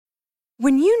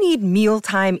When you need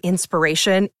mealtime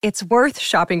inspiration, it's worth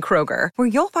shopping Kroger, where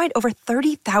you'll find over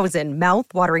 30,000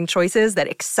 mouth-watering choices that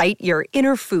excite your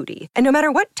inner foodie. And no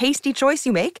matter what tasty choice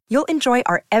you make, you'll enjoy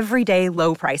our everyday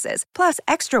low prices, plus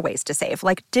extra ways to save,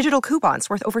 like digital coupons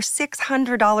worth over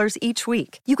 $600 each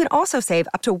week. You can also save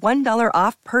up to $1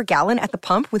 off per gallon at the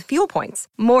pump with fuel points.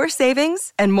 More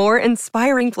savings and more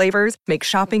inspiring flavors make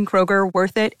shopping Kroger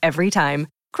worth it every time.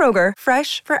 Kroger,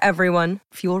 fresh for everyone.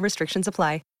 Fuel restrictions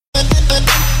apply.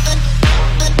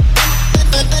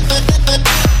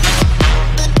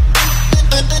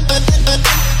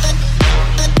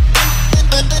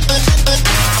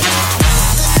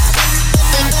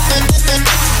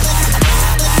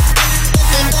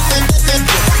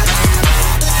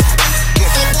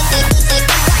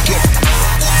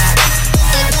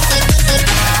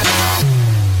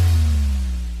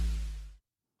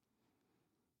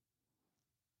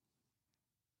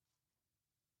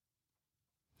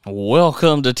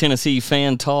 Welcome to Tennessee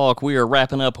Fan Talk. We are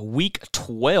wrapping up Week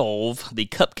 12, the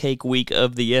cupcake week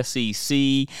of the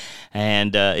SEC.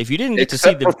 And if you didn't get to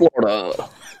see the Florida,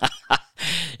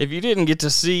 if you didn't get to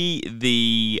see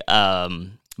the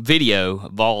video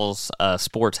Vols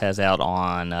Sports has out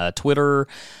on Twitter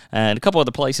and a couple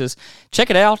other places, check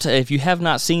it out. If you have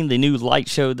not seen the new light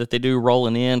show that they do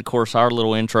rolling in, of course, our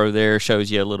little intro there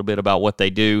shows you a little bit about what they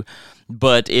do,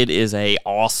 but it is a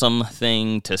awesome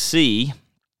thing to see.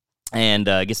 And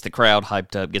gets the crowd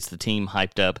hyped up, gets the team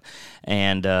hyped up.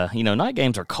 And, night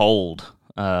games are cold.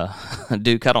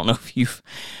 Duke, I don't know if you've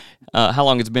how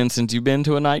long it's been since you've been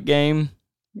to a night game.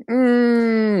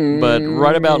 But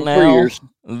right about now,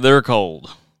 they're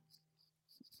cold.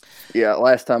 Yeah,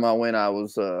 last time I went, I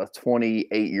was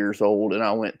 28 years old, and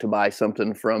I went to buy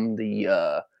something from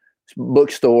the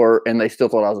bookstore, and they still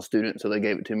thought I was a student, so they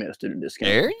gave it to me at a student discount.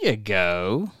 There you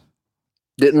go.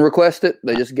 Didn't request it;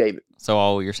 they just gave it.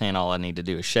 So you're saying all I need to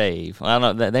do is shave? Well, I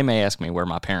don't know, they may ask me where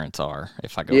my parents are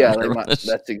if I go. Yeah, they might.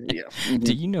 Mm-hmm.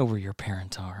 Do you know where your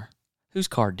parents are? Whose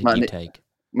card did you take?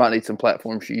 Might need some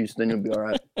platform shoes. Then you'll be all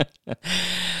right.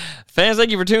 Fans, thank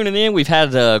you for tuning in. We've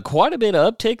had quite a bit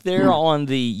of uptick there on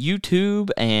the YouTube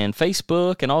and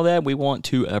Facebook and all that. We want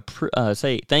to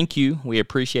say thank you. We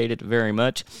appreciate it very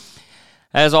much.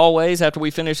 As always, after we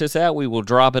finish this out, we will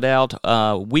drop it out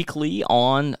weekly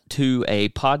on to a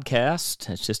podcast.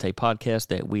 It's just a podcast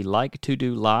that we like to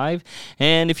do live.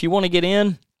 And if you want to get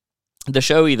in the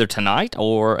show either tonight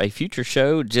or a future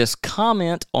show, just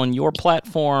comment on your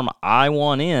platform, I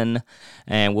want in,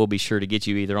 and we'll be sure to get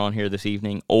you either on here this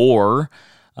evening or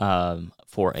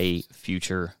for a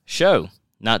future show.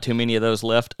 Not too many of those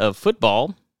left of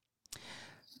football.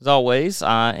 As always,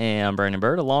 I am Brandon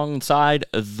Bird alongside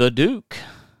the Duke.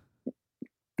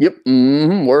 Yep,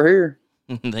 we're here.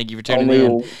 Thank you for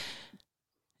tuning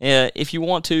in. If you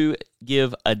want to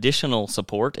give additional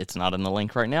support, it's not in the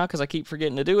link right now because I keep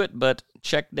forgetting to do it, but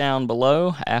check down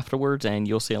below afterwards and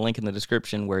you'll see a link in the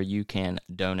description where you can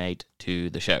donate to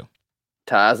the show.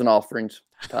 Tithes and offerings.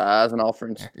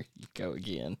 There you go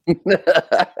again.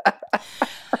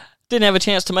 Didn't have a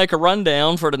chance to make a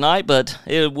rundown for tonight, but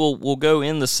we'll go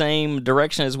in the same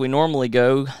direction as we normally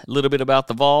go. A little bit about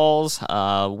the Vols,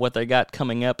 what they got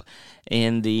coming up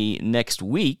in the next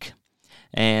week,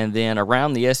 and then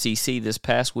around the SEC this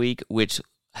past week, which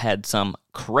had some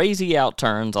crazy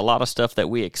outturns, a lot of stuff that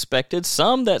we expected,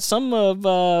 some of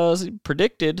us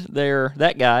predicted.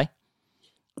 That guy.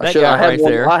 That guy right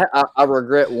there. I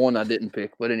regret one I didn't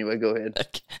pick, but anyway, go ahead.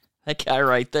 That guy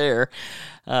right there,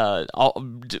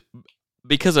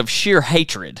 because of sheer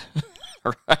hatred,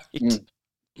 right?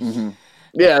 Mm-hmm.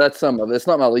 Yeah, that's some of it. It's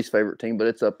not my least favorite team, but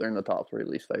it's up there in the top 3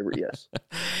 least favorite, yes.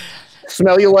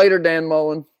 Smell you later, Dan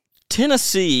Mullen.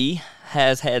 Tennessee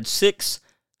has had 6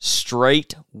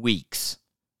 straight weeks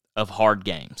of hard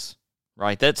games,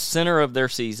 right? That center of their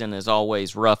season is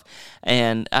always rough.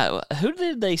 And who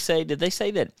did they say? Did they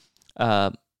say that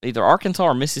either Arkansas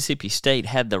or Mississippi State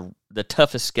had the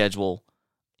toughest schedule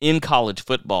in college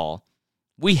football?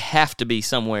 We have to be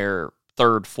somewhere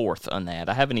 3rd, 4th on that.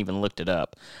 I haven't even looked it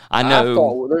up. I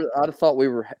thought we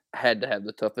had to have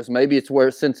the toughest. Maybe it's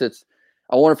where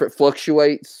I wonder if it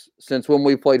fluctuates. Since when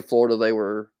we played Florida, they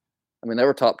were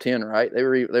top 10, right? They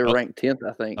were ranked 10th,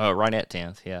 I think. Oh, right at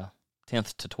 10th, yeah,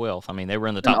 10th to 12th. I mean, they were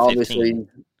in the top 15. Obviously,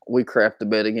 we crapped the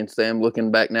bet against them.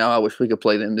 Looking back now, I wish we could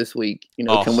play them this week.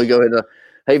 Can we go ahead to?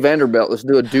 Hey, Vanderbilt, let's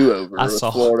do a do-over with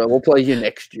Florida. We'll play you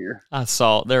next year. I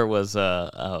saw there was we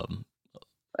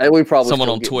probably someone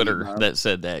on Twitter that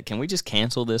said that. Can we just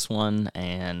cancel this one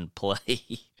and play?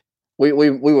 We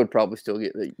would probably still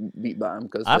get beat by them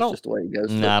because that's just the way it goes.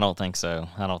 No, I don't think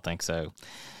so.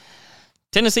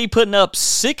 Tennessee putting up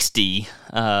 60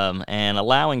 and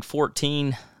allowing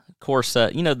 14. Of course,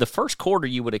 the first quarter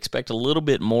you would expect a little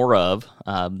bit more of.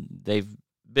 They've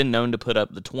been known to put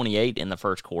up the 28 in the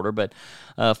first quarter, but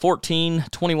 14,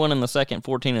 21 in the second,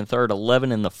 14 in the third,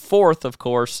 11 in the fourth, of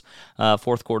course.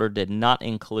 Fourth quarter did not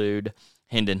include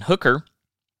Hendon Hooker,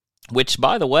 which,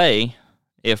 by the way,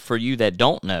 if for you that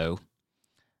don't know,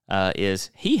 is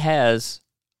he has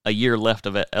a year left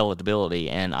of eligibility,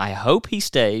 and I hope he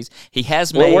stays. He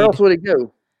has made... Where else would he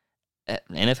go?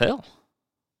 NFL.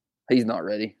 He's not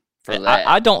ready for that.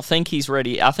 I don't think he's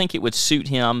ready. I think it would suit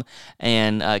him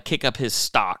and kick up his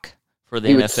stock for the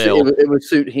NFL. It would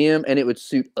suit him, and it would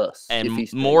suit us.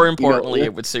 And more importantly,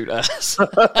 it would suit us.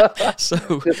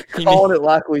 So just calling it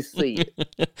like we see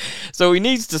it. So he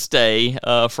needs to stay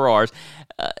for ours.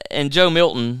 And Joe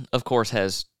Milton, of course,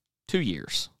 has 2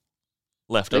 years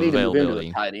left of availability.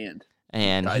 To tight end.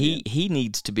 And he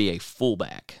needs to be a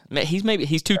fullback.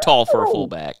 He's too tall for a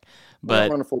fullback.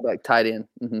 But run a fullback, tight end.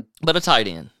 Mm-hmm. But a tight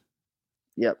end.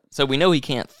 Yep. So we know he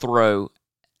can't throw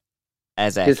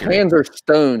as accurate. His hands are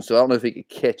stone, so I don't know if he could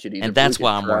catch it either. And that's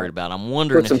why I'm worried about. I'm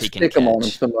wondering if he can catch. Put some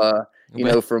stick 'em on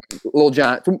him, some, from Little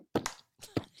Giant.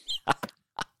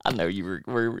 I know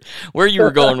where you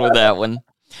were going with that one.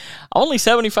 Only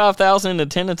 75,000 in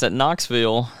attendance at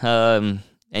Knoxville, and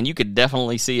you could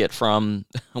definitely see it from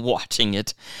watching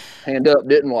it. Hand up,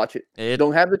 didn't watch it.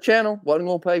 Don't have the channel, wasn't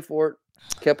going to pay for it.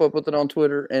 Kept up with it on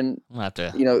Twitter and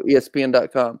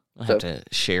ESPN.com. I'll have to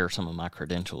share some of my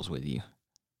credentials with you.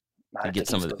 To get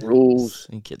some of the rules.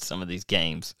 And get some of these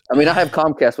games. I mean, I have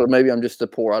Comcast, but maybe I'm just the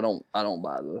poor. I don't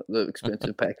buy the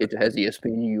expensive package that has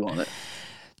ESPNU on it.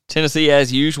 Tennessee,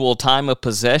 as usual, time of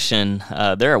possession.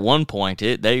 There at one point,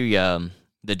 the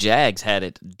Jags had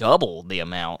it double the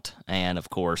amount, and of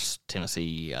course,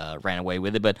 Tennessee ran away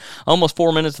with it. But almost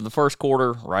 4 minutes of the first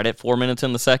quarter, right at 4 minutes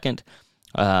in the second.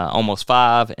 Almost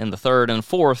 5 in the third and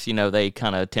fourth, they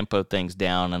kind of tempoed things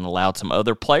down and allowed some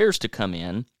other players to come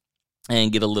in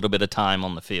and get a little bit of time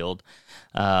on the field.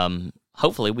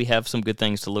 Hopefully we have some good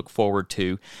things to look forward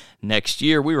to next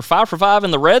year. We were 5 for 5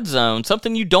 in the red zone.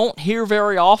 Something you don't hear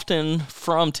very often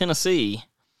from Tennessee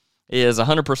is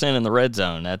 100% in the red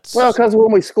zone. Well, because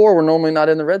when we score, we're normally not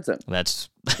in the red zone. That's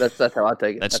how I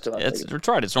take it. That's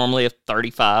right. It's normally a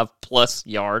 35-plus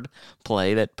yard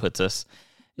play that puts us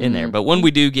in there. But when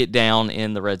we do get down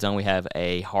in the red zone, we have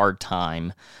a hard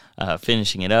time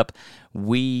finishing it up.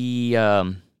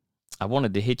 I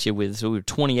wanted to hit you with, so we were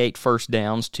 28 first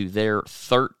downs to their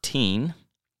 13,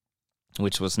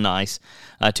 which was nice.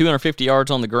 250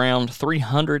 yards on the ground,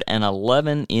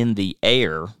 311 in the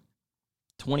air,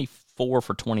 24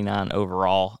 for 29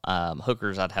 overall.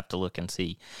 Hooker's, I'd have to look and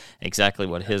see exactly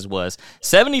what his was.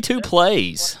 72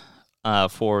 plays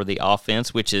for the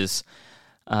offense, which is...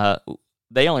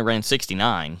 they only ran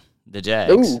 69, the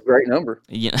Jags. Ooh, great number.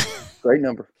 Yeah. Great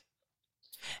number.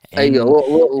 And,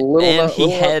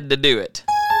 he had to do it.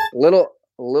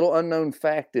 Little unknown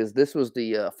fact is this was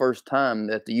the first time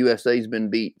that the USA's been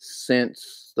beat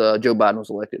since Joe Biden was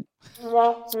elected.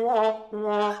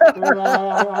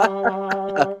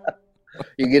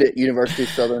 You get it? University of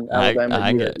Southern Alabama.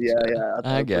 I get it. Yeah.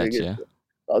 I got you. That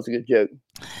was a good joke.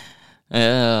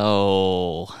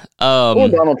 Oh. Or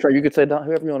Donald Trump. You could say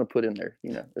whoever you want to put in there.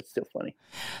 It's still funny.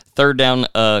 Third down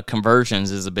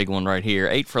conversions is a big one right here.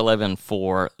 8 for 11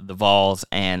 for the Vols,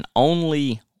 and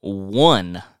only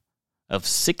 1 of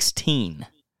 16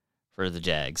 for the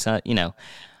Jags. I'm not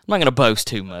going to boast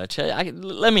too much.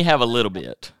 Let me have a little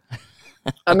bit.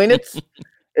 I mean, it's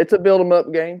a build 'em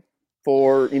up game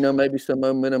for maybe some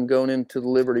momentum going into the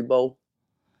Liberty Bowl,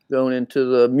 going into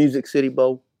the Music City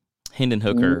Bowl. Hendon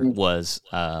Hooker was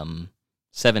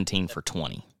 17 for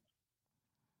 20.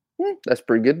 That's a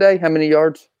pretty good day. How many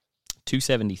yards?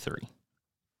 273.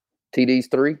 TDs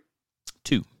 3?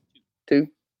 2. 2?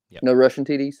 Yep. No rushing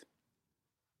TDs?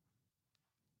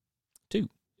 2.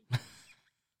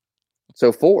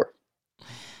 So 4.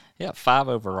 Yeah, 5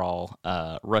 overall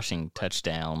rushing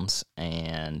touchdowns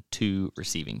and 2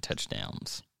 receiving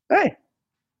touchdowns. Hey,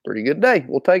 pretty good day.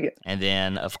 We'll take it. And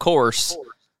then, of course,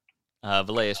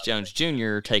 Velus Jones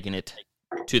Jr. taking it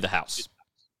to the house.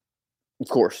 Of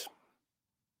course.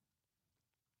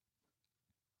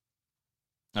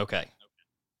 Okay.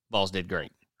 Vols did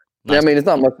great. Nice. Yeah, I mean,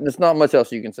 it's not much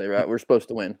else you can say, right? We're supposed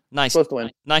to win. Supposed to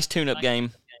win. Nice tune-up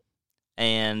game.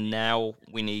 And now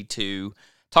we need to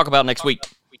talk about next week.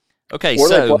 Okay,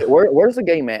 where's the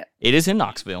game at? It is in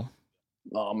Knoxville.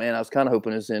 Oh, man, I was kind of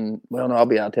hoping it's in – well, no, I'll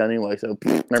be out of town anyway, so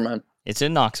never mind. It's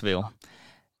in Knoxville.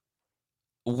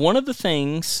 One of the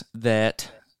things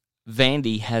that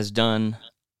Vandy has done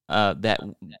that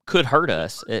could hurt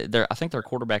us. I think their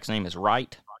quarterback's name is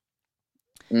Wright.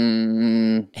 He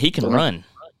can run.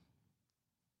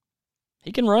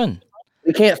 He can run.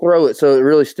 He can't throw it,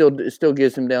 so it still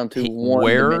gives him down to one.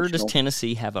 Where does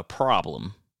Tennessee have a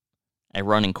problem? A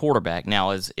running quarterback.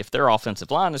 Now, if their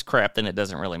offensive line is crap, then it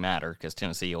doesn't really matter because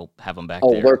Tennessee will have them back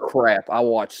there. Oh, they're crap. I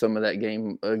watched some of that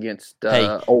game against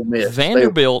Ole Miss.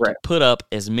 Vanderbilt put up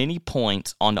as many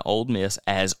points on the Ole Miss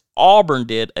as Auburn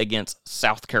did against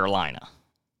South Carolina.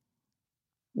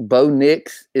 Bo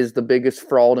Nix is the biggest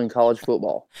fraud in college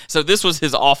football. So this was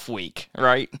his off week,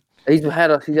 right? It's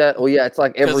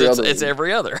like every other. It's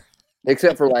every other.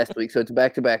 Except for last week, so it's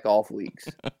back-to-back off weeks.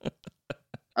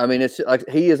 I mean, it's like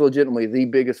he is legitimately the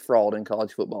biggest fraud in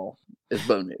college football is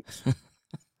Bo Nix.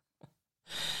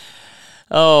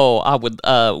 I would.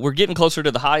 We're getting closer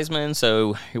to the Heisman,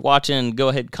 so you're watching. Go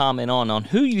ahead, comment on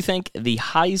who you think the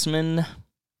Heisman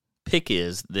pick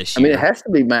is this year. I mean, it has to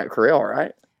be Matt Corral,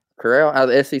 right? Corral out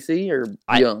of the SEC or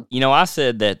Young? I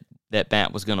said that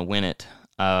Matt was going to win it.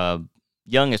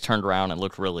 Young has turned around and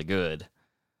looked really good.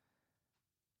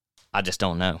 I just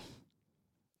don't know.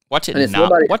 Watch it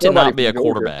not be a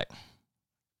quarterback.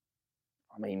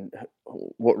 I mean,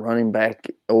 what running back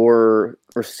or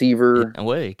receiver?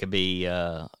 It could be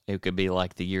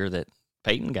like the year that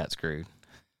Peyton got screwed.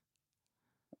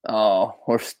 Oh,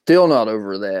 we're still not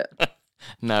over that.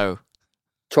 No.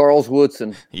 Charles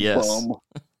Woodson. Yes.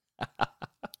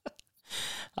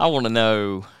 I want to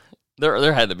know.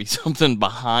 There had to be something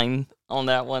behind on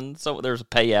that one. So there's a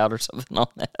payout or something on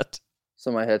that.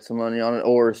 Somebody had some money on it,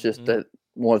 or it's just that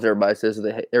once everybody says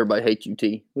everybody hates UT,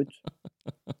 which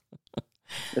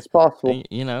it's possible.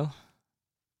 You know,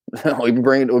 we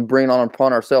bring it on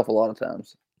upon ourselves a lot of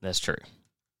times. That's true.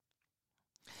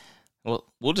 Well,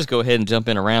 we'll just go ahead and jump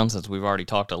in around since we've already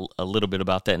talked a little bit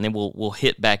about that, and then we'll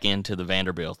hit back into the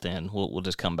Vanderbilt. Then we'll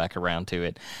just come back around to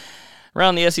it.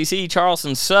 Around the SEC,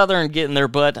 Charleston Southern getting their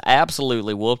butt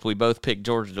absolutely whooped. We both picked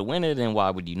Georgia to win it, and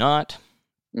why would you not?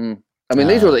 I mean,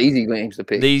 these were the easy games to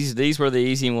pick. These were the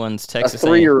easy ones. Texas a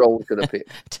 3-year-old could have picked.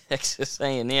 Texas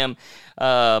A&M.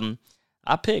 I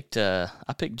picked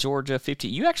Georgia 50.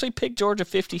 You actually picked Georgia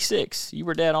 56. You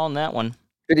were dead on that one.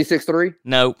 56-3?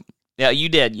 No. Yeah, you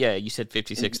did. Yeah, you said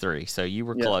 56-3. So you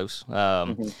were close.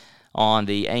 On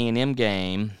the A&M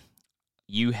game,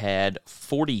 you had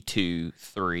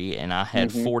 42-3, and I had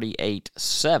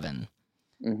 48-7.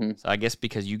 So I guess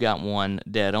because you got one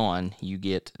dead on, you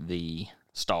get the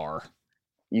star.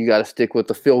 You got to stick with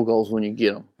the field goals when you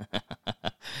get them.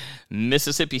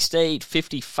 Mississippi State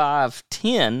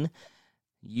 55-10.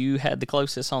 You had the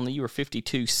closest on you were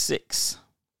 52-6.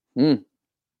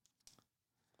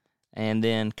 And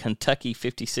then Kentucky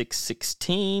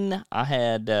 56-16. I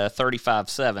had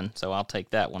 35-7, so I'll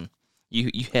take that one.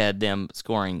 You had them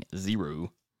scoring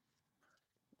 0.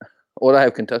 What did I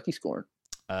have Kentucky scoring?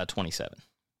 27.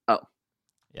 Oh.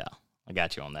 Yeah, I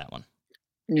got you on that one.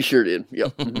 You sure did.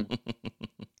 Yep.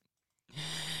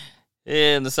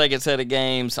 In the second set of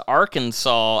games,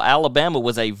 Alabama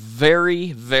was a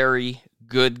very, very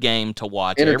good game to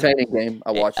watch. Entertaining game.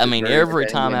 I watched it. I mean, every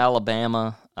time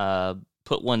Alabama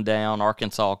put one down,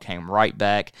 Arkansas came right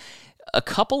back. A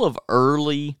couple of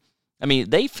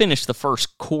they finished the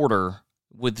first quarter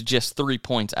with just 3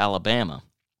 points, Alabama.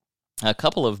 A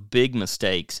couple of big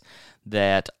mistakes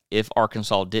that if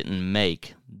Arkansas didn't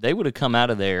make, they would have come out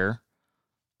of there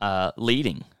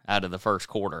leading out of the first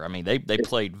quarter. I mean, they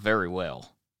played very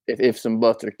well. If some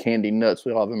butts are candy nuts,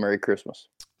 we'll have a Merry Christmas.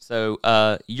 So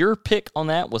your pick on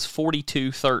that was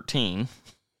 42-13.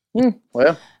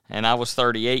 Well. And I was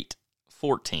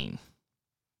 38-14.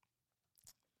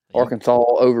 Arkansas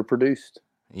overproduced.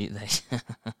 They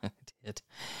did.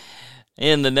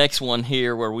 In the next one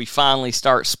here where we finally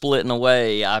start splitting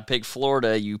away, I picked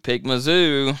Florida, you picked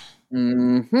Mizzou.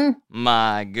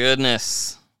 My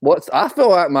goodness. I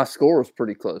feel like my score was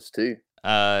pretty close, too.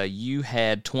 You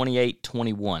had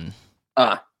 28-21.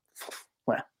 Well,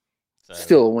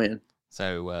 still a win.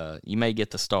 So you may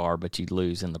get the star, but you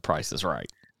lose in The Price is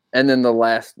Right. And then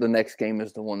the next game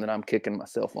is the one that I'm kicking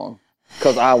myself on.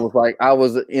 Because I was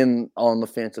on the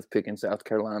fence of picking South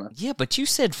Carolina. Yeah, but you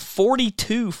said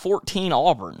 42-14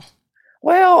 Auburn.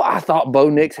 Well, I thought Bo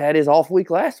Nix had his off week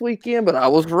last weekend, but I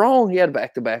was wrong. He had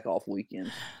back-to-back off weekends.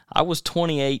 I was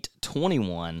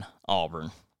 28-21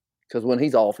 Auburn. Because when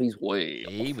he's off, he's way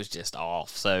off. He was just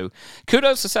off. So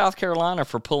kudos to South Carolina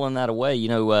for pulling that away. You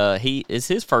know, he is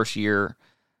his first year.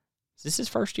 Is this his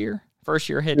first year? First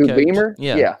year head coach? Beamer?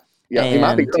 Yeah. Yeah, he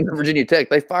might be going to Virginia Tech.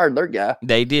 They fired their guy.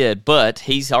 They did, but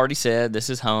he's already said, this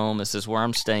is home. This is where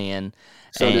I'm staying.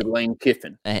 So did Lane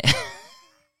Kiffin.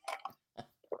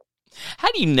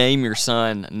 How do you name your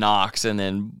son Knox and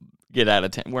then get out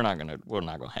of town? We're not gonna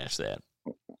hash that.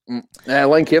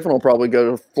 Lane Kiffin will probably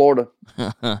go to Florida.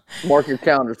 Mark your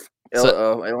calendars.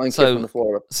 Lane Kiffin to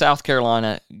Florida. South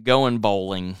Carolina going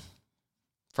bowling.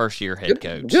 First year head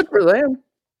coach. Good for them.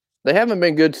 They haven't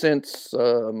been good since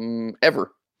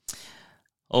ever.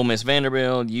 Ole Miss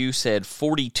Vanderbilt, you said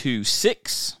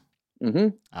 42-6. Mm-hmm.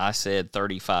 I said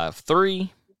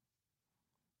 35-3.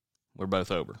 We're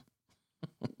both over.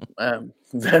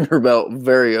 Vanderbilt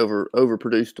very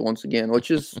overproduced once again,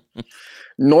 which is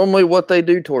normally what they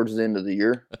do towards the end of the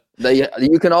year.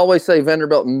 You can always say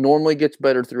Vanderbilt normally gets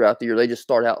better throughout the year. They just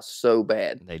start out so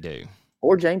bad. They do.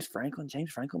 Or James Franklin.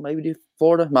 James Franklin maybe do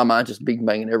Florida. My mind's just big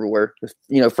banging everywhere.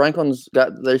 Franklin's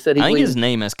got. They said I think his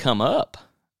name has come up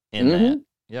in that.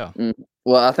 Yeah. Mm-hmm.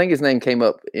 Well, I think his name came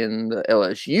up in the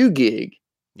LSU gig.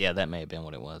 Yeah, that may have been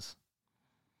what it was.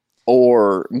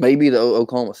 Or maybe the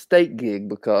Oklahoma State gig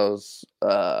because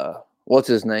what's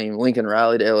his name? Lincoln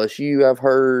Riley to LSU. I've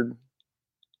heard.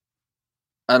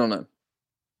 I don't know.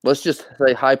 Let's just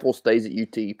say Heupel stays at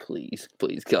UT, please,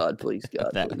 God, please, God.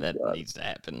 that God. needs to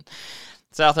happen.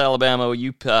 South Alabama,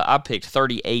 I picked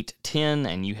 38-10,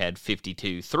 and you had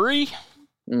 52-3.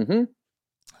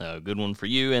 Mm-hmm. Good one for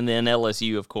you. And then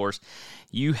LSU, of course,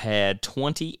 you had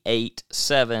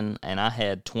 28-7, and I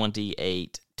had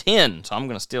 28-10. So I'm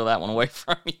going to steal that one away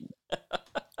from you.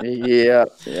 Yeah.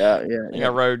 I think I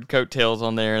rode coattails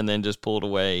on there and then just pulled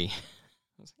away.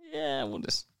 Yeah, we'll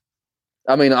just.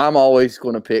 I mean, I'm always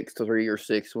going to pick 3 or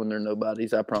 6 when they're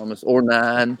nobodies, I promise. Or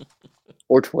 9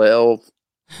 or 12.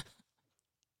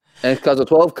 And it's because the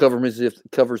 12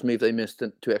 covers me if they miss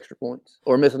 2 extra points.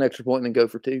 Or miss an extra point and then go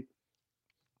for 2.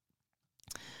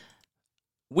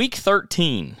 Week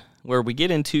 13, where we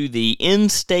get into the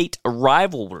in-state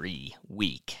rivalry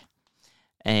week.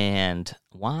 And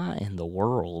why in the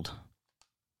world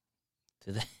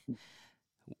do they...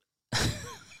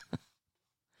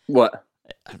 What?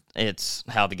 It's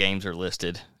how the games are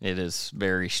listed. It is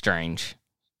very strange.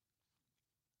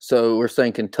 So we're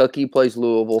saying Kentucky plays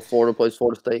Louisville, Florida plays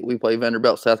Florida State, we play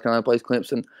Vanderbilt, South Carolina plays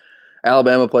Clemson,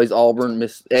 Alabama plays Auburn,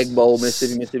 Egg Bowl,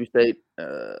 Mississippi State.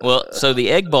 So the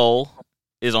Egg Bowl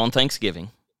is on Thanksgiving.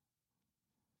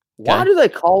 Why do they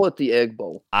call it the Egg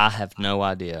Bowl? I have no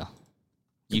idea.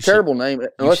 It's a terrible name,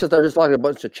 unless they're just like a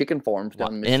bunch of chicken farms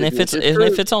down in Mississippi. And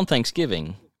if it's on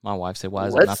Thanksgiving, my wife said, "Why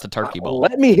is it not the Turkey Bowl?"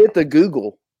 Let me hit the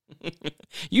Google.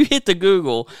 You hit the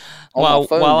Google while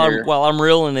I'm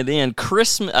reeling it in.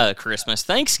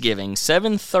 Thanksgiving,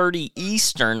 7:30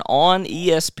 Eastern on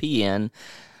ESPN.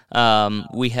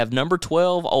 We have number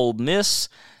 12 Ole Miss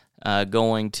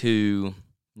going to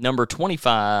number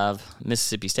 25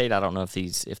 Mississippi State. I don't know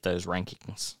if those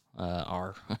rankings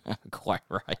are quite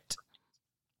right,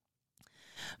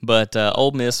 but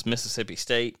Ole Miss, Mississippi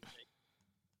State.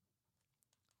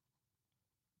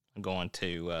 I'm going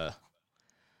to.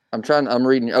 I'm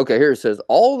reading. Okay, here it says,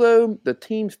 although the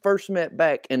teams first met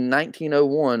back in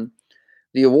 1901,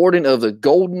 the awarding of the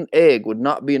Golden Egg would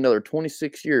not be another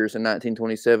 26 years in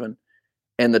 1927,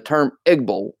 and the term Egg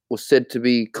Bowl was said to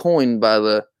be coined by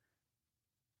the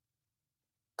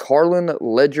Carlin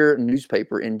Ledger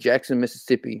newspaper in Jackson,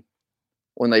 Mississippi,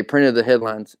 when they printed the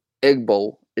headlines, Egg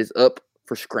Bowl is up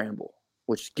for scramble,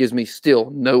 which gives me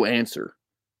still no answer.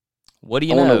 What do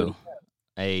you know?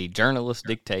 A journalist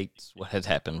dictates what has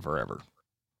happened forever.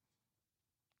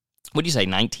 What do you say,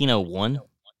 1901?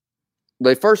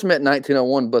 They first met in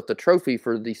 1901, but the trophy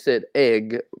for the said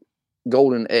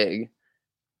Golden Egg,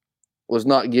 was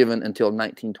not given until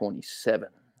 1927.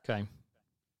 Okay.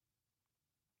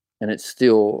 And it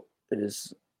still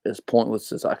is as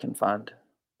pointless as I can find.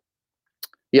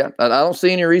 Yeah, I don't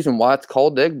see any reason why it's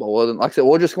called the Egg Bowl. Like I said,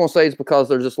 we're just going to say it's because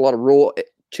there's just a lot of rural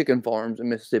chicken farms in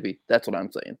Mississippi. That's what I'm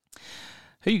saying.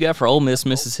 Who you got for Ole Miss,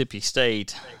 Mississippi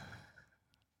State?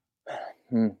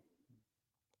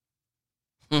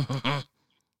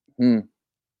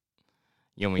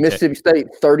 Mississippi State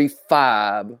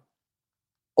 35,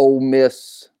 Ole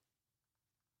Miss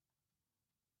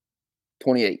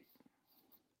 28.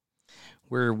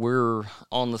 We're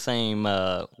on the same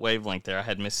wavelength there. I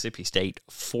had Mississippi State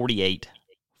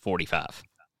 48-45.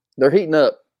 They're heating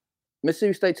up.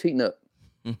 Mississippi State's heating up.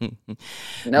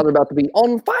 Now they're about to be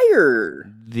on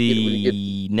fire.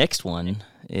 The next one,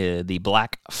 the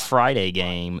Black Friday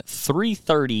game,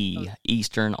 3:30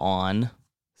 Eastern on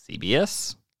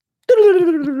CBS.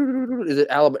 Is it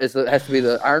Alabama? It has to be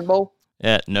the Iron Bowl?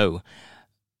 No.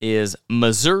 Is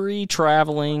Missouri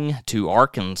traveling to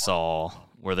Arkansas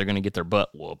where they're going to get their butt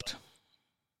whooped?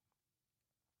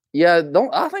 Yeah,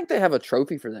 I think they have a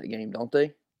trophy for that game, don't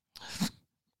they?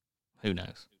 Who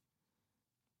knows?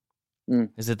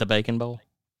 Is it the Bacon Bowl?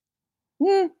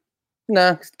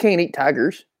 Nah, can't eat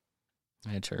tigers.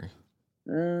 Yeah, true.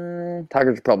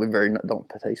 Tigers are probably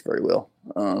don't taste very well.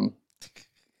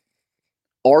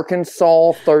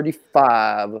 Arkansas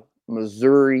 35,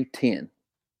 Missouri 10.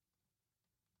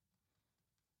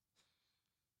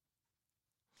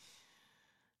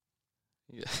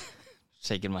 Yeah.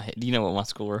 Shaking my head. Do you know what my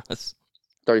score was?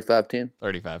 35-10.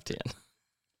 35-10.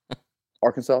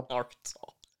 Arkansas.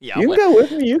 Yeah, you can go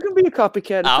with me. You can be a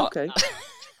copycat. It's okay.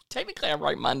 Technically, I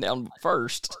write mine down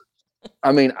first.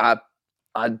 I mean,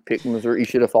 I'd pick Missouri. You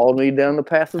should have followed me down the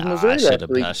path of Missouri.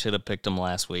 I should have picked them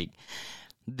last week.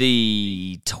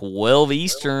 The 12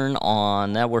 Eastern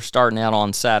on that we're starting out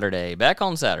on Saturday. Back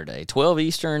on Saturday, 12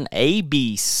 Eastern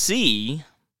ABC.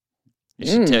 You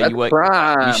should tell you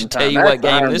what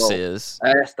game this is.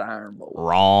 That's the Iron Bowl.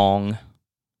 Wrong.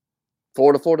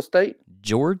 Florida State.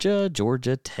 Georgia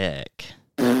Tech,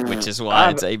 which is why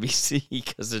it's ABC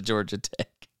because of Georgia Tech.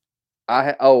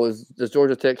 Does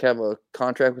Georgia Tech have a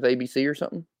contract with ABC or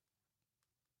something?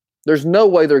 There's no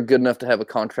way they're good enough to have a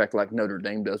contract like Notre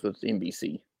Dame does with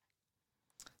NBC.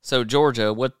 So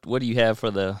Georgia, what do you have for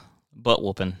the butt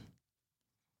whooping?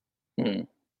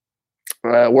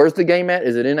 Where's the game at?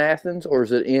 Is it in Athens or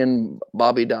is it in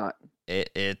Bobby Dot?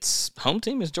 Its home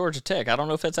team is Georgia Tech. I don't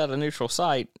know if it's at a neutral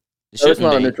site. It's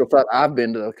not a neutral site. I've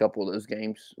been to a couple of those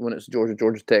games when it's Georgia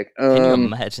Tech. Can you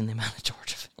imagine the amount of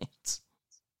Georgia fans?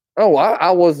 Oh,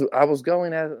 I was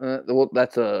going at well.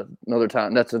 That's another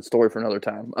time. That's a story for another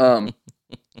time.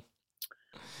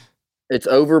 It's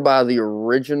over by the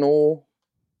original.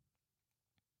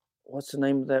 What's the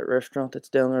name of that restaurant that's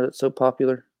down there that's so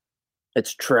popular?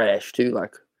 It's trash too.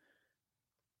 Like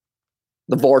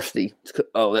the Varsity.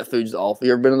 Oh, that food's awful.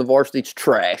 You ever been to the Varsity? It's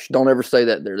trash. Don't ever say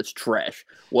that there. It's trash.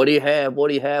 What do you have? What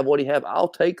do you have? What do you have? I'll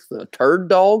take the turd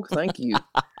dog. Thank you.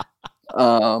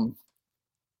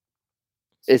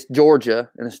 It's Georgia,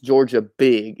 and it's Georgia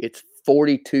big. It's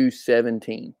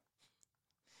 42-17.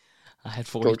 I had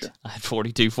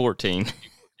 42-14.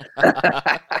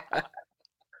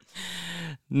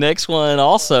 Next one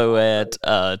also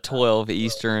at 12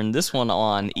 Eastern. This one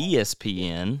on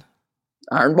ESPN.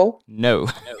 Iron Bowl? No.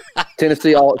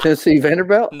 Tennessee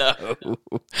Vanderbilt? No.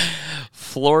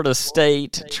 Florida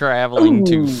State traveling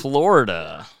to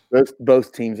Florida.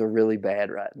 Both teams are really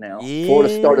bad right now. Yeah.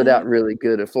 Florida started out really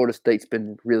good, and Florida State's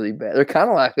been really bad. They're kind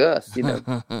of like us, you know.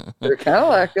 They're kind of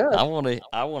like us. I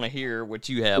want to hear what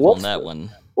you have on that one.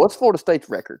 What's Florida State's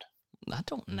record? I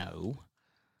don't know.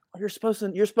 You're supposed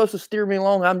to steer me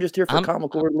along. I'm just here for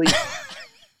comical relief,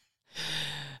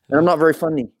 and I'm not very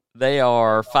funny. They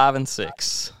are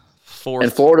 5-6,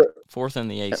 fourth in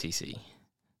the ACC,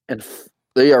 and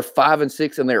they are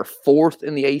 5-6, and they are fourth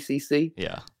in the ACC.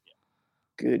 Yeah.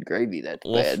 Good gravy, that's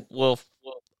bad. Well,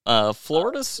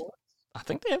 Florida's, I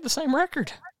think they have the same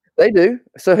record. They do.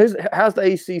 So how's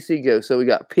the ACC go? So we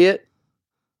got Pitt,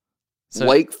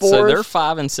 Wake Forest. So they're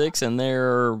 5-6, and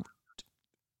they're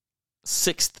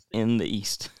sixth in the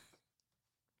East.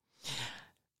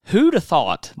 Who'd have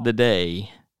thought the day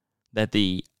that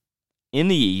in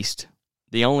the East,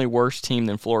 the only worse team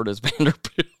than Florida is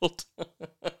Vanderbilt?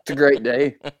 It's a great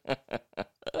day.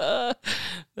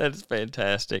 That's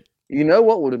fantastic. You know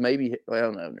what would have maybe –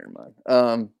 well, no, never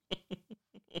mind.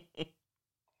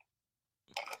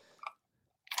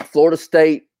 Florida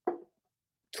State,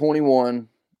 21.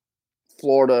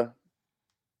 Florida,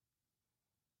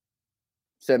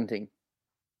 17.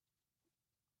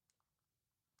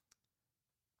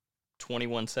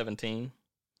 21-17.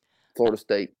 Florida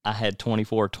State. I had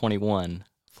 24-21.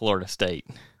 Florida State.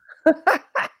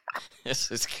 This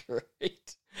is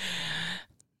great.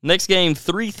 Next game,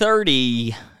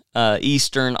 3:30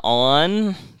 Eastern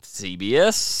on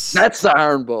CBS. That's the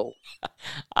Iron Bowl.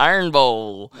 Iron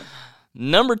Bowl.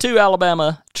 Number 2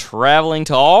 Alabama traveling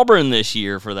to Auburn this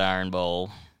year for the Iron Bowl.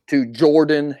 To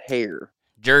Jordan Hare.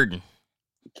 Jordan.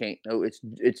 You can't. No, it's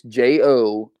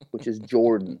J-O, which is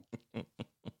Jordan.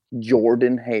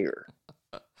 Jordan Hare.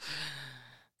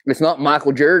 It's not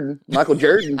Michael Jordan. Michael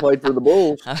Jordan played for the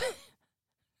Bulls.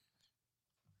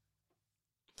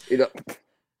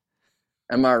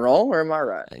 Am I wrong or am I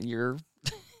right? You're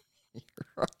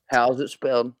right. How's it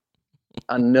spelled?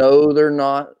 I know they're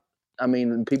not. I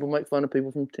mean, people make fun of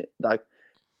people from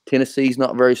Tennessee's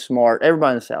not very smart.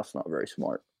 Everybody in the South's not very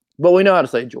smart. But we know how to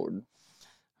say Jordan.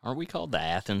 Are we called the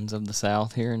Athens of the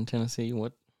South here in Tennessee?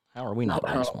 How are we not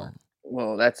very smart?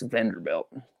 Well, that's Vanderbilt,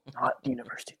 not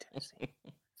University of Tennessee.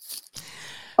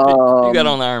 You got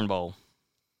on the Iron Bowl.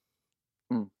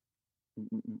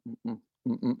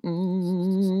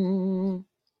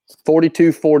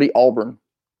 42-40 Auburn.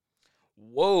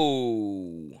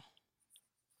 Whoa.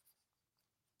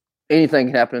 Anything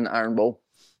can happen in the Iron Bowl.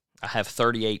 I have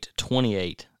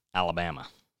 38-28 Alabama.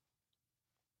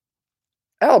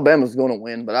 Alabama's going to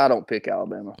win, but I don't pick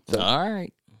Alabama. So. All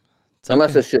right.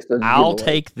 Unless it's just a I'll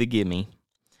giveaway. take the gimme.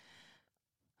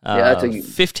 Yeah, that's a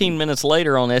 15 minutes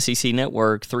later on SEC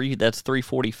Network, that's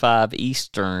 3:45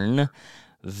 Eastern.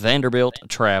 Vanderbilt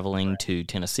traveling to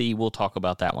Tennessee. We'll talk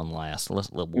about that one last.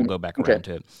 We'll go back around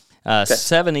to it.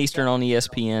 7 Eastern on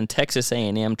ESPN. Texas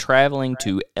A&M traveling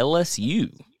to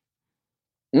LSU.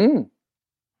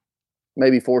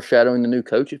 Maybe foreshadowing the new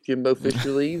coach if Jimbo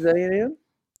Fisher leaves A&M.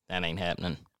 That ain't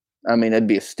happening. I mean, that'd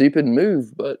be a stupid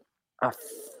move, but I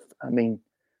feel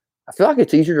like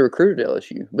it's easier to recruit at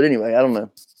LSU. But anyway, I don't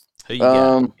know. Who you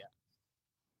got?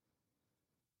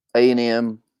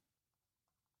 A&M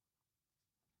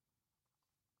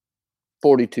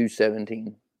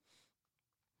 42-17.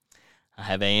 I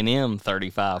have A&M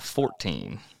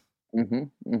 35-14.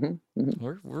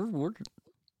 We're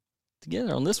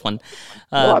together on this one.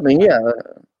 Well, I mean, yeah.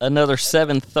 Another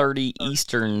 7:30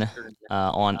 Eastern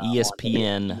on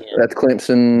ESPN. That's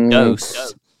Clemson.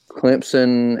 Ghosts.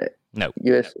 Clemson. No.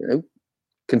 US. Nope.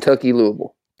 Kentucky,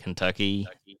 Louisville. Kentucky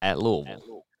at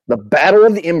Louisville. The Battle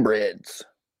of the Inbreds.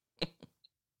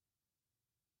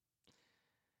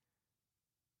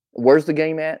 Where's the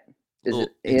game at? Is it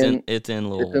It's in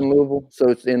Louisville. It's in Louisville, so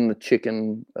it's in the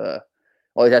chicken.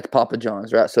 That's Papa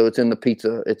John's, right? So it's in the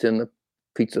pizza. It's in the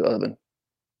pizza oven.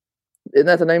 Isn't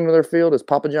that the name of their field? Is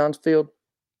Papa John's field?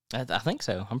 I think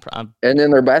so. And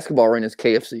then their basketball arena is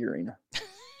KFC Arena.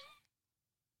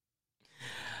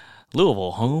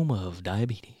 Louisville, home of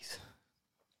diabetes.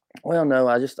 Well, no,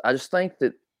 I just think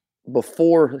that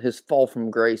before his fall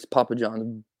from grace, Papa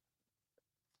John's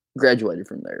graduated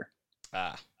from there.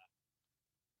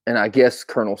 And I guess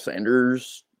Colonel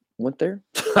Sanders went there.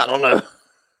 I don't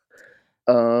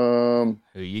know.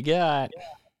 Who you got?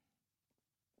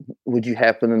 Would you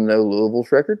happen to know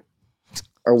Louisville's record,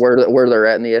 or where they're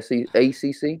at in the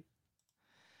ACC?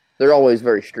 They're always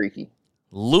very streaky.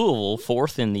 Louisville,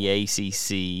 4th in the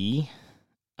ACC.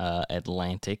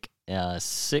 Atlantic,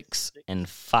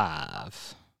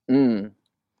 6-5.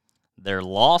 Their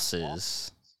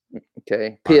losses.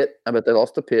 Okay, Pitt. I bet they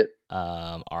lost to Pitt.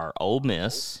 Are Ole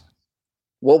Miss.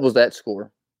 What was that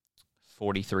score?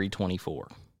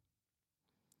 43-24.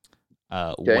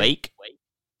 Wake,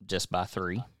 just by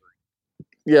 3.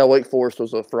 Yeah, Wake Forest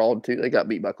was a fraud too. They got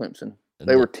beat by Clemson.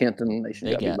 They were 10th in the nation.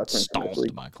 They got beat got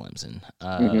stomped by Clemson.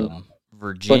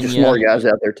 Virginia. Bunch of smart guys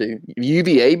out there too.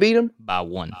 UVA beat them by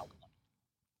 1.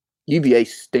 UVA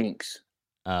stinks.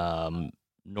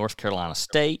 North Carolina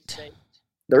State.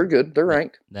 They're good. They're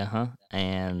ranked.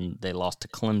 And they lost to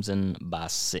Clemson by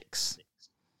 6.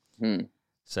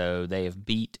 So they have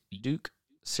beat Duke,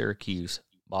 Syracuse,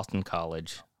 Boston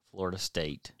College, Florida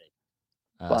State,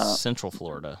 Central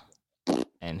Florida,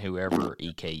 and whoever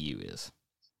EKU is.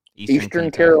 Eastern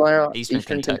Carolina. Eastern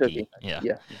Kentucky. Yeah.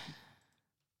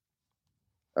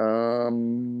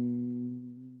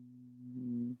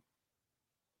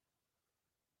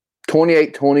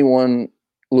 28-21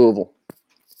 Louisville.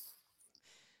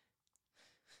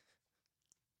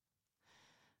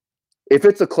 If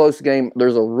it's a close game,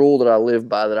 there's a rule that I live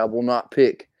by that I will not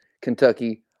pick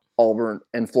Kentucky, Auburn,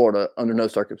 and Florida under no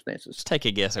circumstances. Just take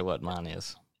a guess at what mine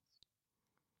is.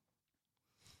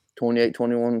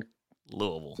 28-21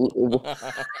 Louisville.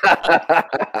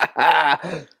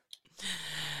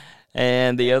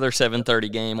 And the other 7:30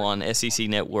 game on SEC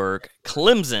Network,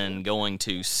 Clemson going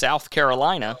to South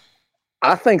Carolina.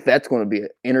 I think that's going to be an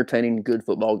entertaining, good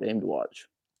football game to watch.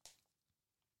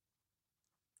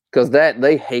 Because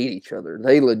they hate each other.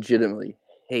 They legitimately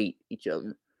hate each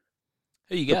other.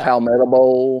 Who you got? The Palmetto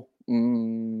Bowl.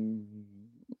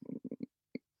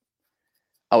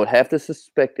 I would have to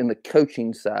suspect in the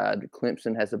coaching side,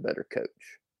 Clemson has a better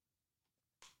coach.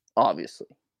 Obviously.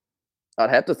 I'd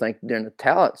have to think during the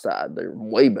talent side, they're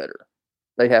way better.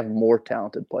 They have more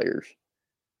talented players.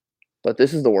 But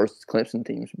this is the worst Clemson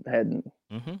team's had in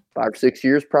 5 or 6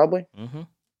 years, probably.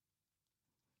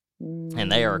 And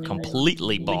they are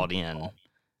completely bought in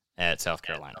at South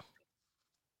Carolina.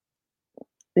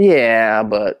 Yeah,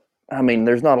 but, I mean,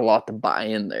 there's not a lot to buy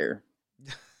in there.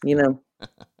 You know?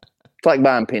 It's like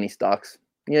buying penny stocks.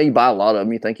 You know, you buy a lot of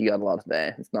them, you think you got a lot of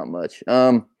that. It's not much.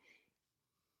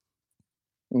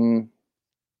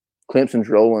 Clemson's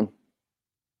rolling.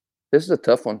 This is a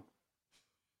tough one.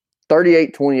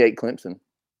 38-28 Clemson.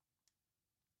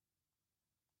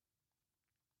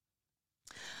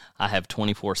 I have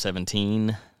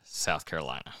 24-17 South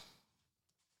Carolina.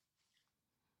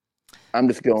 I'm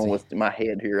just going with my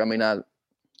head here. I mean,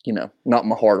 not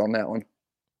my heart on that one.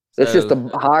 That's just a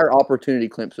higher opportunity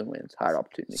Clemson wins. Higher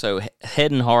opportunity. So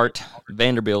head and heart,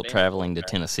 Vanderbilt traveling to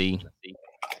Tennessee.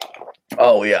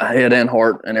 Oh, yeah. Head and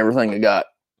heart and everything they got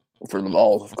for the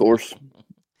Vols, of course.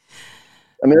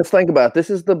 I mean, let's think about it. This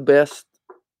is the best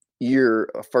year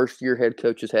a first-year head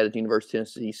coach has had at the University of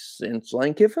Tennessee since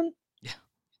Lane Kiffin. Yeah.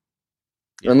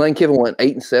 And Lane Kiffin went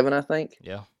 8-7, I think.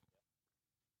 Yeah.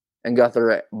 And got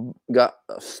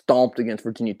stomped against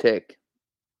Virginia Tech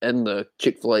in the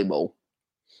Chick-fil-A Bowl.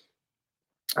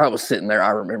 I was sitting there. I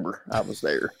remember. I was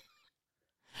there.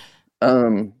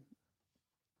 And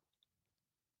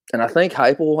I think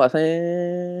Heupel, I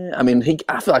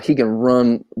feel like he can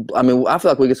run. I mean, I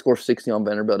feel like we could score 60 on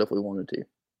Vanderbilt if we wanted to.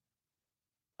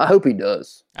 I hope he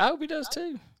does. I hope he does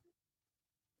too.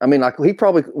 I mean, like we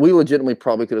legitimately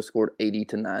probably could have scored 80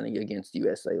 to 90 against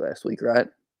USA last week, right?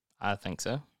 I think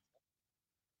so.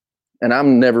 And I've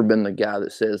never been the guy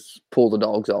that says pull the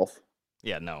dogs off.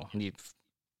 Yeah, no. You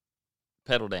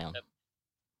pedal down.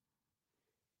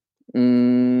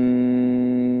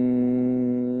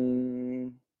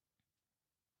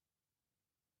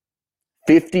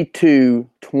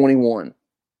 52-21.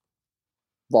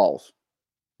 Balls,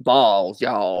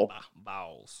 y'all.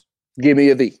 Balls. Give me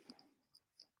a V.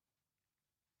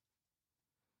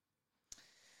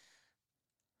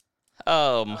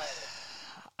 I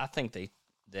think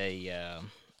Vandy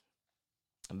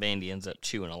ends up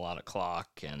chewing a lot of clock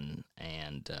and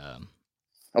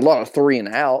a lot of 3 and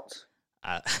outs.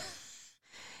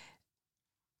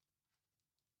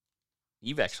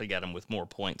 You've actually got them with more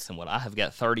points than what I have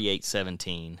got.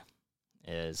 38-17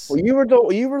 is. Well, you were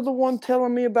the one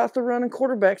telling me about the running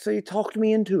quarterback, so you talked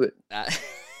me into it.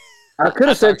 I could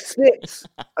have said 6.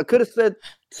 I could have said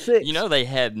 6. You know, they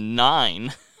had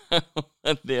 9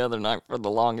 the other night for the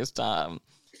longest time.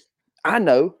 I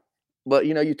know, but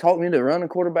you talked me into running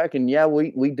quarterback, and yeah,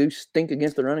 we do stink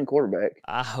against the running quarterback.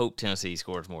 I hope Tennessee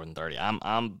scores more than 30.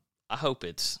 I hope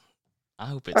it's.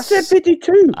 I said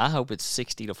 52. I hope it's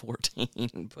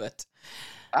 60-14, but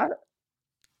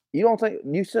you don't think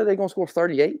you said they're gonna score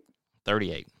 38?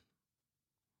 38.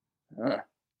 And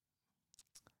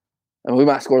we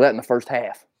might score that in the first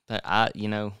half.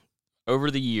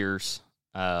 Over the years,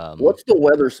 what's the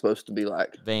weather supposed to be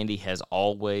like? Vandy has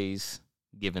always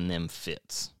given them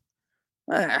fits.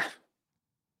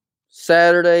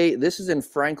 Saturday. This is in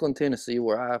Franklin, Tennessee,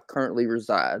 where I currently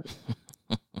reside.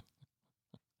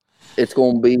 It's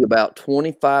going to be about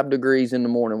 25 degrees in the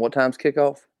morning. What time's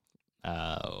kickoff?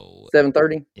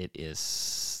 7:30? It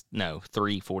is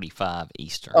 3:45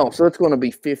 Eastern. Oh, so it's going to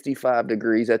be 55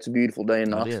 degrees. That's a beautiful day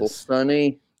in Knoxville.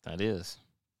 Sunny. That is.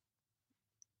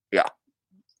 Yeah.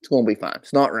 It's going to be fine.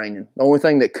 It's not raining. The only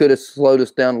thing that could have slowed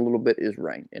us down a little bit is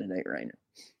rain, and it ain't raining.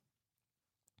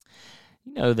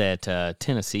 You know that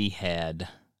Tennessee had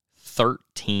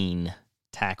 13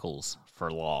 tackles for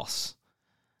loss.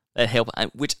 That helped,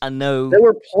 which I know they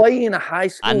were playing a high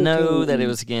school. I know team. that it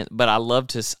was against, but I love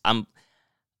to. I'm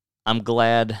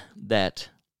glad that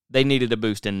they needed a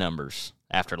boost in numbers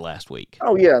after last week.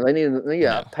 Oh yeah, they needed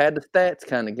pad the stats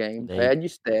kind of game. Pad your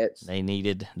stats. They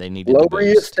needed lower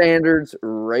your standards,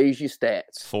 raise your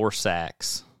stats. 4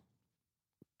 sacks.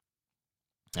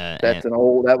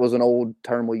 That was an old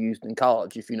term we used in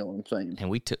college, if you know what I'm saying. And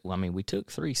we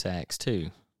took 3 sacks too.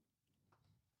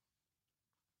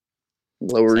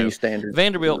 Lower your standards.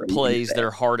 Vanderbilt plays their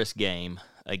hardest game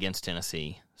against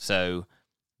Tennessee, so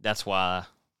that's why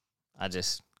I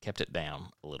just kept it down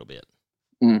a little bit.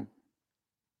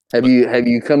 Have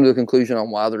you come to the conclusion on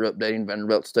why they're updating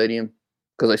Vanderbilt Stadium?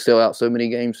 Because they sell out so many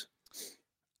games.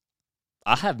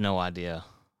 I have no idea.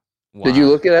 Why. Did you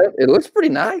look at it? It looks pretty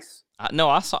nice.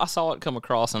 No, I saw it come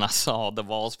across, and I saw the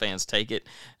Vols fans take it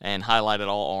and highlight it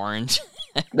all orange.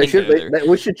 We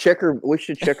should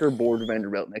checkerboard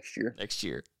Vanderbilt next year.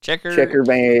 Checker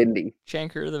Vandy.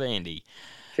 Checker the Vandy.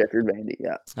 Checkered Vandy.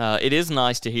 Yeah. It is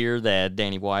nice to hear that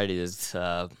Danny White is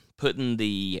putting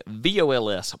the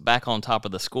VOLS back on top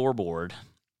of the scoreboard.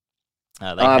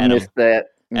 I missed that.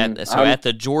 At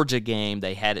the Georgia game,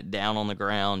 they had it down on the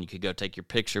ground. You could go take your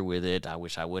picture with it. I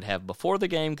wish I would have before the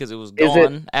game because it was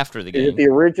gone after the game. Is it the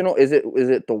original? Is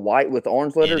it the white with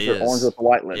orange letters or orange with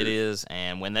white letters? It is.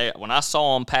 And when I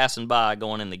saw them passing by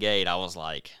going in the gate, I was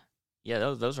like, yeah,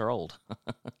 those are old.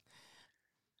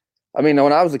 I mean,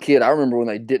 when I was a kid, I remember when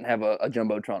they didn't have a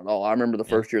Jumbotron at all. I remember the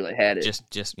first year they had it.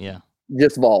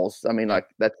 Just Vols. I mean, like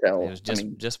that's how. It was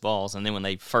just Vols. And then when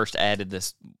they first added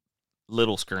this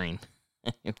little screen.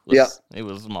 It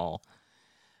was small.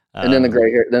 And then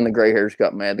the gray hairs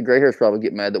got mad. The gray hairs probably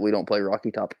get mad that we don't play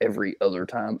Rocky Top every other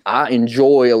time. I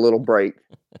enjoy a little break.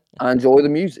 I enjoy the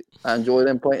music. I enjoy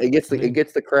them playing. It gets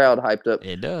the crowd hyped up.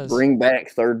 It does. Bring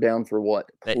back Third Down for What?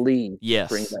 Please. Yes.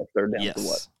 Bring back Third Down for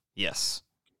What? Yes.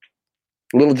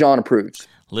 Little John approves.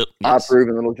 Yes. I approve,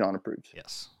 and Little John approves.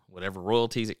 Yes. Whatever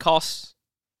royalties it costs,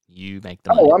 you make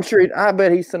the money. Oh, I'm sure. I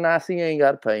bet he's so nice he ain't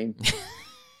got to pay him.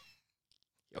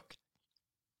 Okay.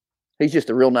 He's just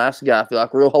a real nice guy. I feel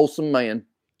like a real wholesome man.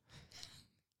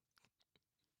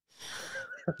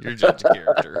 You're judge of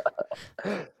character.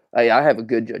 Hey, I have a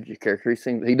good judge of character.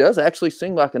 He does actually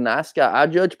seem like a nice guy. I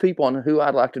judge people on who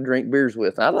I'd like to drink beers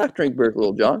with. I'd like to drink beers with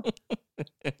Little John.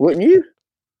 Wouldn't you?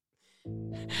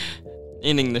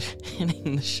 Ending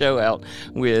the show out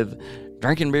with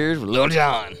drinking beers with Little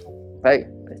John. Hey,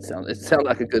 it sounds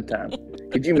like a good time.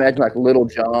 Could you imagine like Little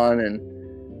John and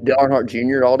Dale Earnhardt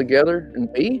Jr. all together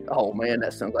and me? Oh man,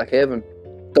 that sounds like heaven.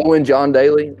 Throw in John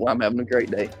Daly. Well, I'm having a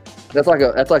great day. That's like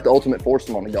the ultimate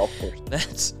foursome on the golf course.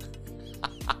 That's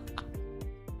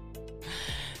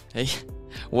hey,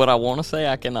 what I want to say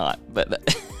I cannot,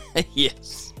 but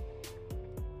yes.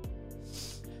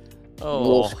 A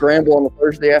little scramble on a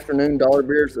Thursday afternoon, dollar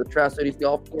beers at the Tri-Cities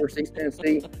Golf Course, East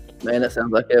Tennessee. Man, that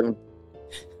sounds like heaven.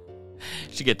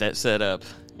 Should get that set up.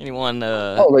 Anyone?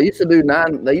 They used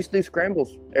to do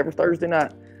scrambles every Thursday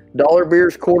night. Dollar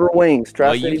beers, quarter wings,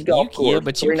 Tri-Cities Golf Course, yeah,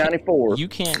 but $3.94. You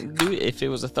can't do it if it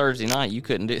was a Thursday night. You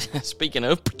couldn't do. Speaking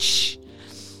of,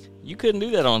 you couldn't do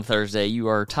that on Thursday. You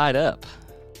are tied up.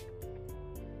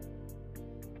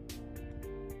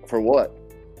 For what?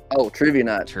 Oh, trivia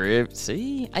night.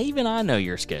 See, even I know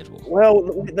your schedule.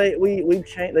 Well,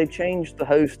 they've changed the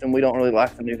host, and we don't really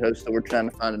like the new host, so we're trying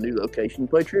to find a new location to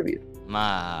play trivia.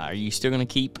 Are you still gonna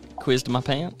keep Quiz to My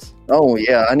Pants? Oh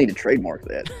yeah, I need to trademark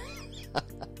that.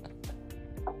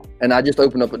 And I just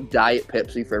opened up a Diet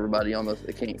Pepsi for everybody on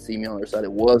they can't see me on their side.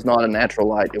 It was not a natural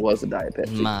light. It was a Diet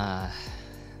Pepsi.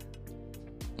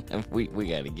 We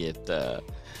got to get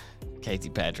Casey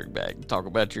Patrick back and talk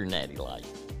about your Natty Light.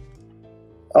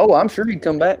 Oh, I'm sure he'd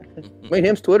come back. Me and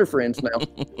him's Twitter friends now. I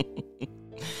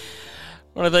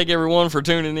want to thank everyone for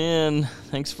tuning in.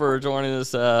 Thanks for joining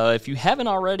us. If you haven't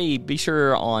already, be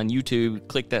sure on YouTube,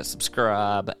 click that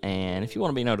subscribe. And if you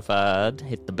want to be notified,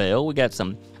 hit the bell. We got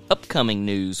some upcoming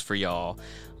news for y'all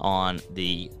on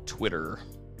the Twitter.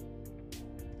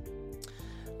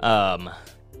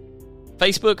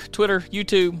 Facebook, Twitter,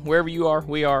 YouTube, wherever you are,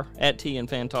 we are at TN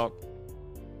Fan Talk.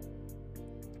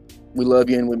 We love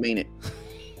you and we mean it.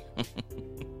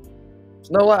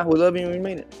 It's no lie. We love you and we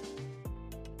mean it.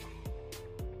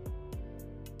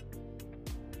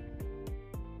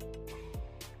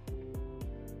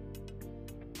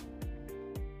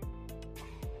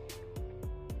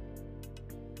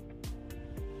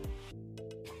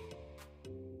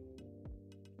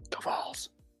 Vols.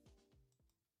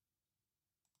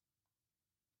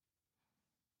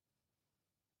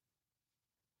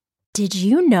 Did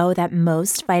you know that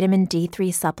most vitamin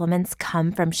D3 supplements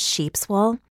come from sheep's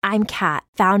wool? I'm Kat,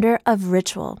 founder of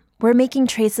Ritual. We're making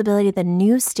traceability the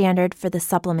new standard for the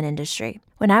supplement industry.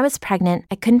 When I was pregnant,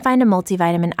 I couldn't find a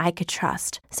multivitamin I could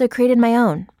trust, so I created my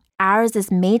own. Ours is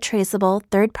made traceable,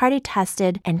 third-party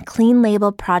tested, and clean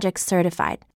label project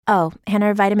certified. Oh, and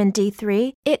our vitamin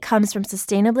D3? It comes from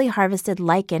sustainably harvested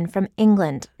lichen from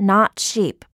England, not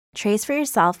sheep. Trace for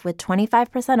yourself with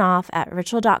 25% off at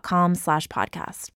ritual.com/podcast.